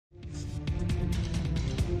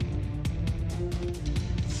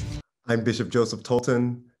I'm Bishop Joseph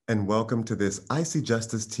Tolton, and welcome to this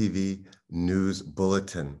ICJUSTICE TV News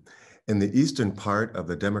Bulletin. In the eastern part of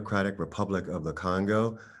the Democratic Republic of the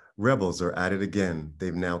Congo, rebels are at it again.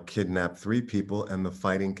 They've now kidnapped 3 people and the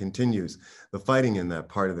fighting continues. The fighting in that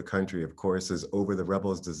part of the country, of course, is over the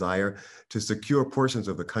rebels' desire to secure portions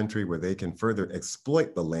of the country where they can further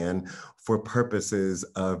exploit the land for purposes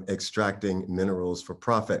of extracting minerals for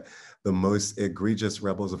profit. The most egregious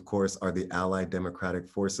rebels, of course, are the Allied Democratic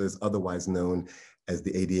Forces, otherwise known as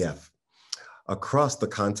the ADF. Across the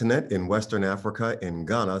continent, in Western Africa, in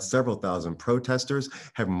Ghana, several thousand protesters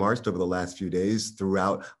have marched over the last few days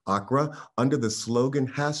throughout Accra under the slogan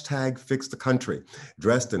 #FixTheCountry.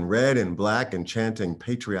 Dressed in red and black and chanting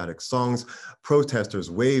patriotic songs, protesters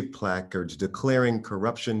wave placards declaring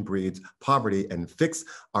corruption breeds poverty and fix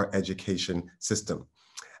our education system.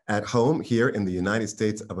 At home here in the United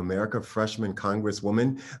States of America, freshman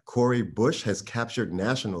Congresswoman Cori Bush has captured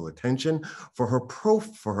national attention for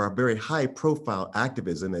her very high-profile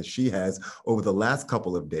activism as she has, over the last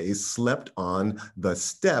couple of days, slept on the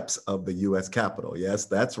steps of the U.S. Capitol. Yes,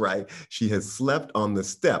 that's right. She has slept on the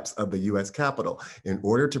steps of the U.S. Capitol in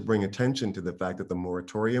order to bring attention to the fact that the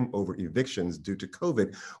moratorium over evictions due to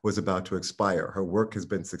COVID was about to expire. Her work has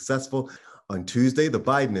been successful. On Tuesday, the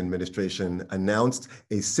Biden administration announced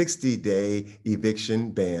a 60-day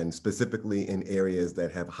eviction ban, specifically in areas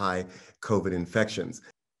that have high COVID infections.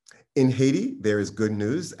 In Haiti, there is good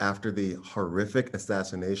news. After the horrific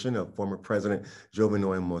assassination of former President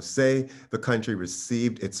Jovenel Moïse, the country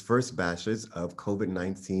received its first batches of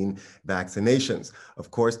COVID-19 vaccinations. Of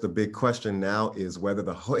course, the big question now is whether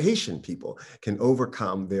the Haitian people can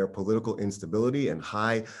overcome their political instability and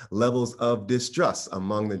high levels of distrust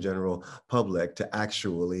among the general public to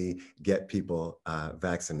actually get people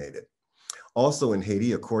vaccinated. Also in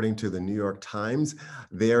Haiti, according to the New York Times,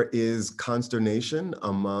 there is consternation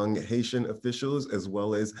among Haitian officials as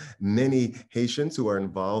well as many Haitians who are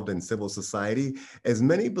involved in civil society, as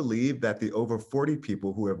many believe that the over 40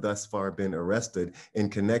 people who have thus far been arrested in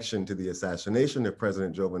connection to the assassination of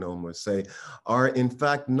President Jovenel Moïse are in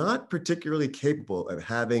fact not particularly capable of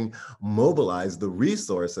having mobilized the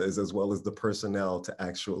resources as well as the personnel to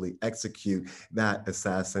actually execute that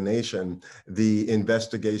assassination. The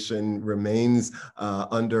investigation remains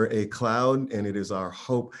under a cloud, and it is our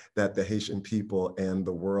hope that the Haitian people and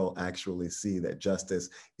the world actually see that justice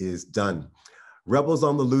is done. Rebels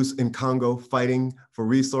on the loose in Congo fighting for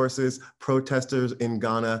resources, protesters in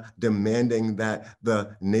Ghana demanding that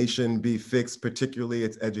the nation be fixed, particularly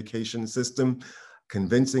its education system,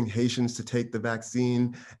 convincing Haitians to take the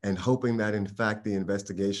vaccine, and hoping that, in fact, the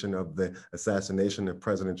investigation of the assassination of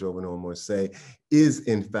President Jovenel Moïse is,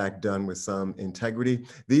 in fact, done with some integrity.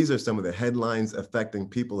 These are some of the headlines affecting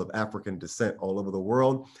people of African descent all over the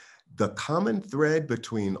world. The common thread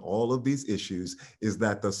between all of these issues is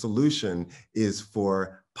that the solution is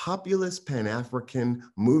for populist Pan-African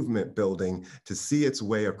movement building to see its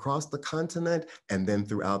way across the continent and then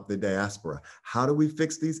throughout the diaspora. How do we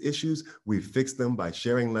fix these issues? We fix them by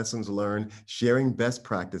sharing lessons learned, sharing best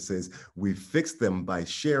practices. We fix them by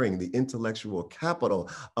sharing the intellectual capital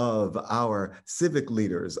of our civic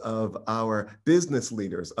leaders, of our business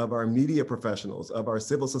leaders, of our media professionals, of our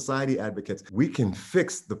civil society advocates. We can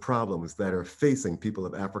fix the problems that are facing people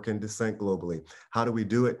of African descent globally. How do we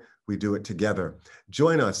do it? We do it together.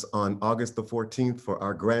 Join us on August the 14th for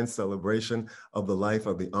our grand celebration of the life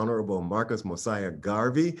of the Honorable Marcus Mosiah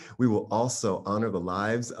Garvey. We will also honor the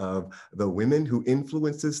lives of the women who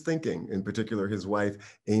influenced his thinking, in particular his wife,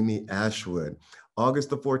 Amy Ashwood.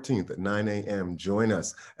 August the 14th at 9 a.m. Join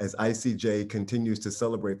us as ICJ continues to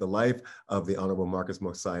celebrate the life of the Honorable Marcus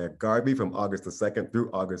Mosiah Garvey from August the 2nd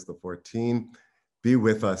through August the 14th. Be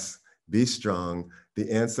with us. Be strong. The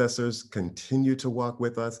ancestors continue to walk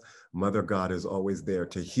with us. Mother God is always there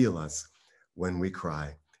to heal us when we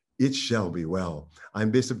cry. It shall be well.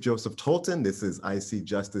 I'm Bishop Joseph Tolton. This is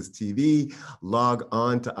ICJUSTICE TV. Log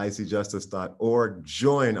on to icjustice.org.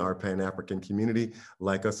 Join our Pan-African community.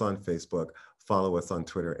 Like us on Facebook. Follow us on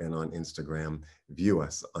Twitter and on Instagram. View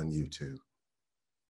us on YouTube.